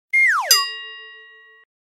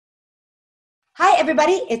Hi,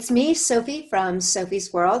 everybody. It's me, Sophie from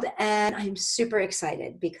Sophie's World, and I'm super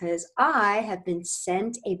excited because I have been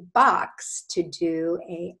sent a box to do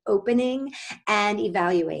a opening and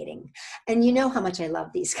evaluating. And you know how much I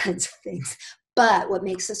love these kinds of things. But what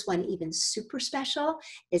makes this one even super special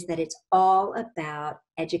is that it's all about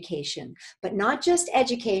education, but not just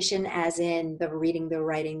education as in the reading, the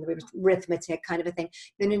writing, the arithmetic kind of a thing.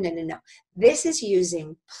 No, no, no, no, no. This is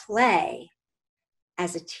using play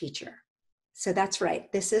as a teacher. So that's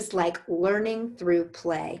right. This is like learning through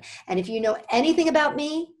play. And if you know anything about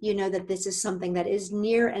me, you know that this is something that is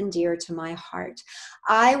near and dear to my heart.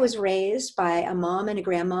 I was raised by a mom and a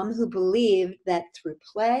grandmom who believed that through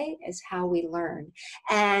play is how we learn.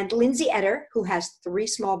 And Lindsay Etter, who has 3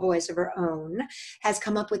 small boys of her own, has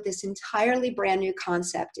come up with this entirely brand new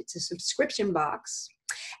concept. It's a subscription box,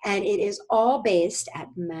 and it is all based at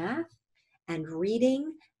math and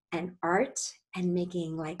reading and art and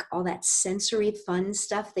making like all that sensory fun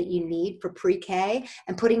stuff that you need for pre-K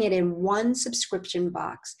and putting it in one subscription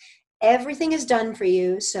box. Everything is done for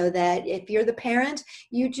you so that if you're the parent,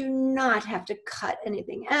 you do not have to cut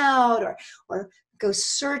anything out or go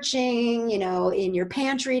searching, in your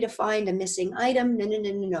pantry to find a missing item. No, no,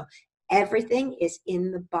 no, no, no. Everything is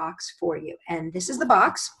in the box for you. And this is the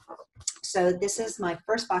box. So this is my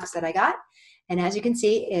first box that I got. And as you can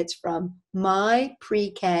see, it's from My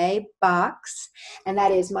Pre-K Box, and that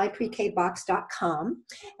is myprekbox.com.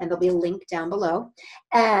 And there'll be a link down below.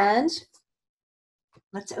 And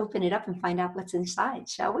let's open it up and find out what's inside,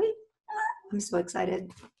 shall we? I'm so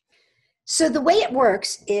excited. So the way it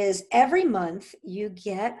works is every month you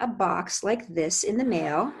get a box like this in the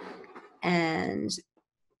mail, and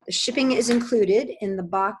the shipping is included in the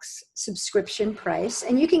box subscription price.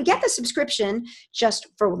 And you can get the subscription just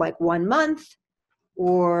for like 1 month,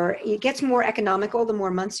 or it gets more economical the more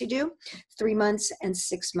months you do, 3 months and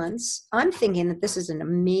 6 months. I'm thinking that this is an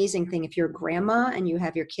amazing thing if you're a grandma and you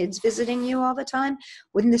have your kids visiting you all the time.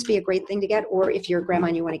 Wouldn't this be a great thing to get? Or if you're a grandma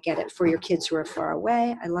and you want to get it for your kids who are far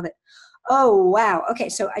away. I love it. Oh, wow. Okay,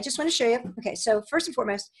 so I just want to show you. Okay, so first and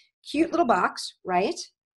foremost, cute little box, right?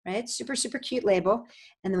 Right? Super, super cute label.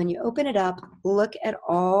 And then when you open it up, look at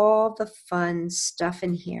all the fun stuff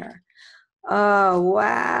in here. Oh,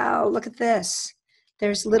 wow. Look at this.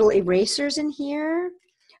 There's little erasers in here.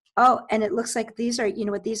 Oh, and it looks like these are, you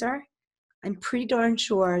know what these are? I'm pretty darn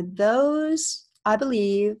sure those,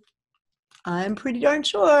 I'm pretty darn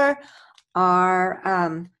sure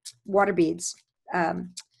are water beads,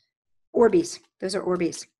 Orbeez. Those are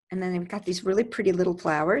Orbeez. And then they've got these really pretty little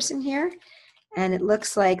flowers in here. And it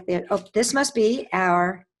looks like, this must be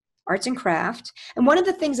our arts and craft. And one of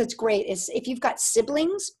the things that's great is if you've got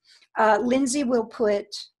siblings, Lindsay will put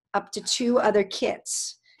up to 2 other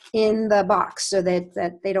kits in the box so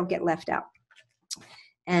that they don't get left out.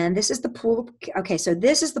 And this is the pool. Okay, so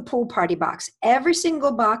this is the pool party box. Every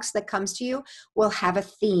single box that comes to you will have a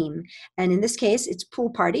theme. And in this case, it's pool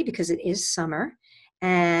party because it is summer.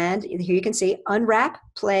 And here you can see unwrap,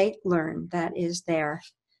 play, learn. That is their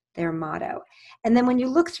motto. And then when you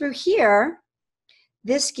look through here,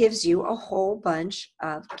 this gives you a whole bunch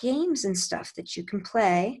of games and stuff that you can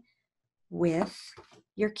play with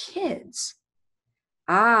your kids.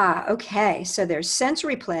 Okay, so there's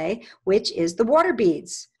sensory play, which is the water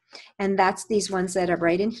beads. And that's these ones that are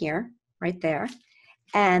right in here, right there.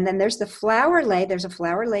 And then there's the flower lay. There's a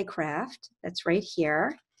flower lay craft that's right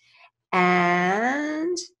here.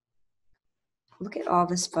 And look at all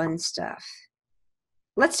this fun stuff.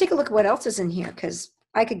 Let's take a look at what else is in here, because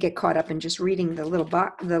I could get caught up in just reading the little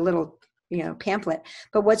pamphlet.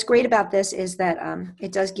 But what's great about this is that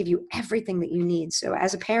it does give you everything that you need. So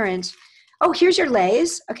as a parent, oh, here's your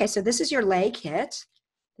lays. Okay, so this is your lay kit.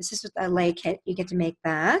 This is a lay kit. You get to make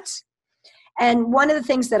that. And one of the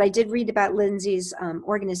things that I did read about Lindsay's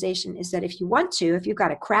organization is that if you want to, if you've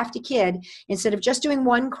got a crafty kid, instead of just doing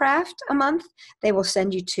 1 craft a month, they will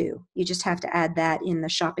send you 2. You just have to add that in the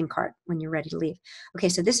shopping cart when you're ready to leave. Okay,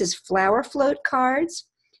 so this is flower float cards,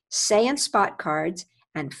 say and spot cards,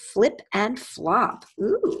 and flip and flop.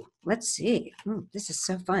 Ooh, let's see. Ooh, this is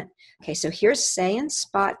so fun. Okay, so here's say and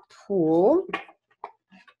spot pool.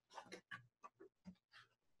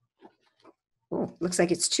 Oh, looks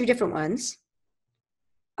like it's 2 different ones.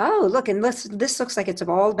 Oh, look, and this looks like it's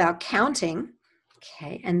all about counting.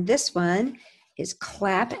 Okay, and this one is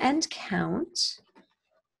clap and count.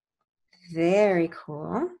 Very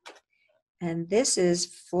cool. And this is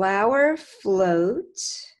flower float.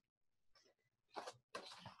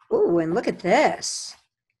 Oh, and look at this.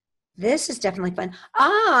 This is definitely fun.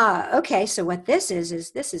 Okay, so what this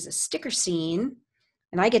is this is a sticker scene,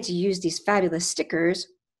 and I get to use these fabulous stickers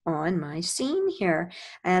on my scene here.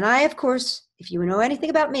 And I, of course, if you know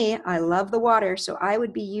anything about me, I love the water. So I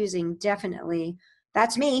would be using definitely,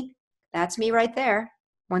 that's me. That's me right there.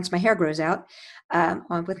 Once my hair grows out,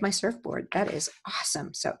 on with my surfboard. That is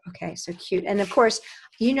awesome. So, okay, so cute. And of course,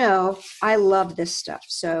 I love this stuff.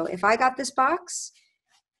 So if I got this box,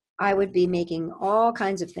 I would be making all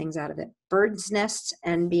kinds of things out of it, birds' nests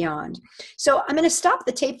and beyond. So I'm going to stop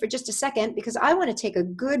the tape for just a second because I want to take a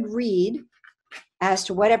good read as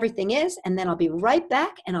to what everything is, and then I'll be right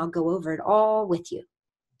back and I'll go over it all with you.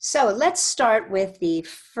 So let's start with the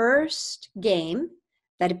first game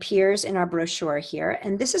that appears in our brochure here,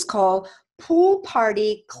 and this is called Pool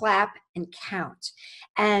Party, Clap, and Count.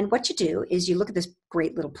 And what you do is you look at this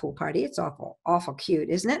great little pool party. It's awful cute,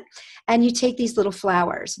 isn't it? And you take these little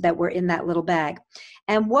flowers that were in that little bag.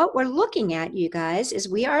 And what we're looking at, you guys, is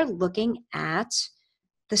we are looking at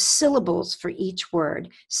the syllables for each word.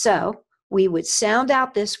 So we would sound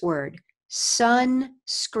out this word,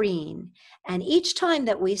 sunscreen. And each time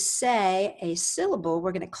that we say a syllable,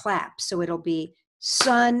 we're going to clap. So it'll be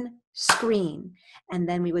sunscreen. And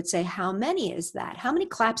then we would say, how many is that? How many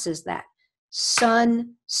claps is that?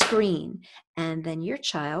 Sunscreen. And then your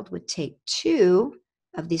child would take 2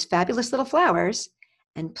 of these fabulous little flowers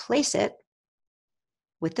and place it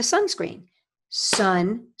with the sunscreen.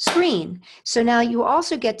 Sunscreen. So now you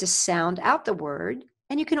also get to sound out the word,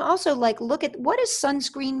 and you can also look at what is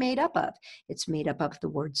sunscreen made up of. It's made up of the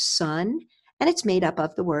word sun, and it's made up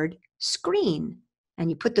of the word screen. And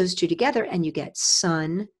you put those 2 together and you get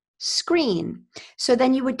sunscreen. So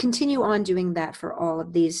then you would continue on doing that for all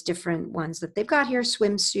of these different ones that they've got here: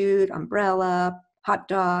 swimsuit, umbrella, hot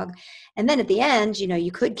dog. And then at the end,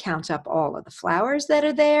 you could count up all of the flowers that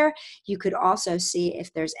are there. You could also see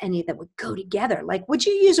if there's any that would go together. Like, would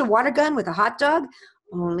you use a water gun with a hot dog?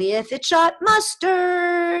 Only if it shot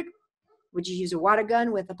mustard. Would you use a water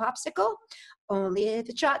gun with a popsicle? Only if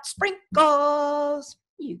it shot sprinkles.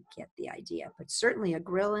 You get the idea, but certainly a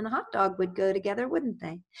grill and a hot dog would go together, wouldn't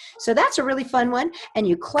they? So that's a really fun one, and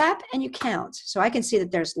you clap and you count. So I can see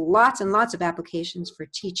that there's lots and lots of applications for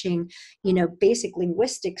teaching, basic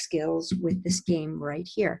linguistic skills with this game right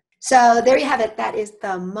here. So there you have it. That is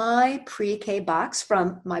the My Pre-K box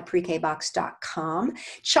from myprekbox.com.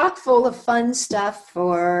 Chock full of fun stuff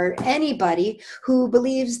for anybody who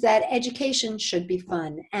believes that education should be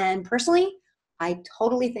fun. And personally, I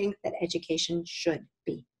totally think that education should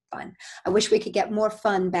be fun. I wish we could get more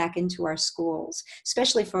fun back into our schools,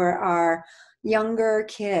 especially for our younger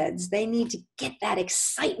kids. They need to get that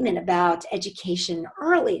excitement about education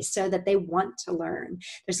early so that they want to learn.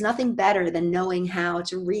 There's nothing better than knowing how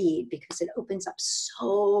to read because it opens up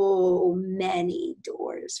so many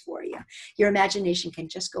doors for you. Your imagination can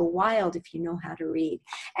just go wild if you know how to read.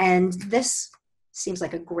 And this seems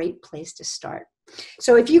like a great place to start.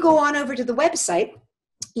 So if you go on over to the website,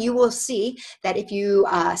 you will see that if you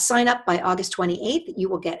sign up by August 28th, you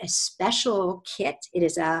will get a special kit. It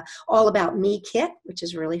is a All About Me kit, which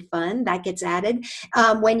is really fun. That gets added.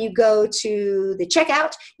 When you go to the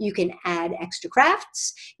checkout, you can add extra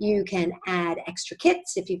crafts. You can add extra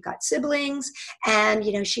kits if you've got siblings. And,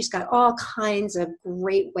 she's got all kinds of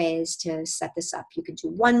great ways to set this up. You could do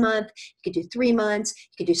 1 month. You could do 3 months.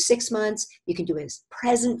 You could do 6 months. You can do it as a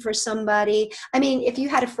present for somebody. I mean, if you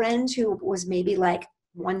had a friend who was maybe like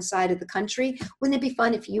one side of the country, wouldn't it be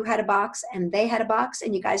fun if you had a box and they had a box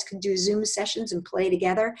and you guys could do Zoom sessions and play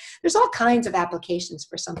together? There's all kinds of applications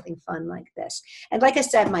for something fun like this. And like I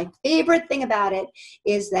said, my favorite thing about it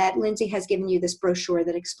is that Lindsay has given you this brochure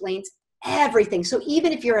that explains everything. So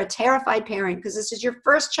even if you're a terrified parent, because this is your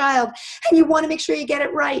first child and you want to make sure you get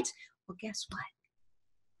it right, well, guess what?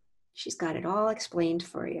 She's got it all explained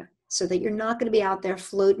for you, so that you're not going to be out there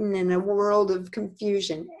floating in a world of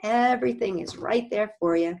confusion. Everything is right there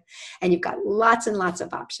for you, and you've got lots and lots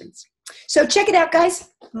of options. So check it out,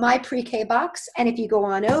 guys, My Pre-K box. And if you go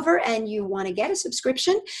on over and you want to get a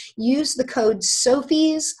subscription, use the code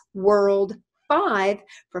SOPHIE'sWorld5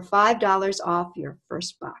 for $5 off your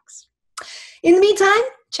first box. In the meantime,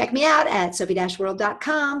 check me out at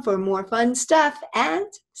sophie-world.com for more fun stuff, and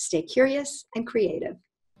stay curious and creative.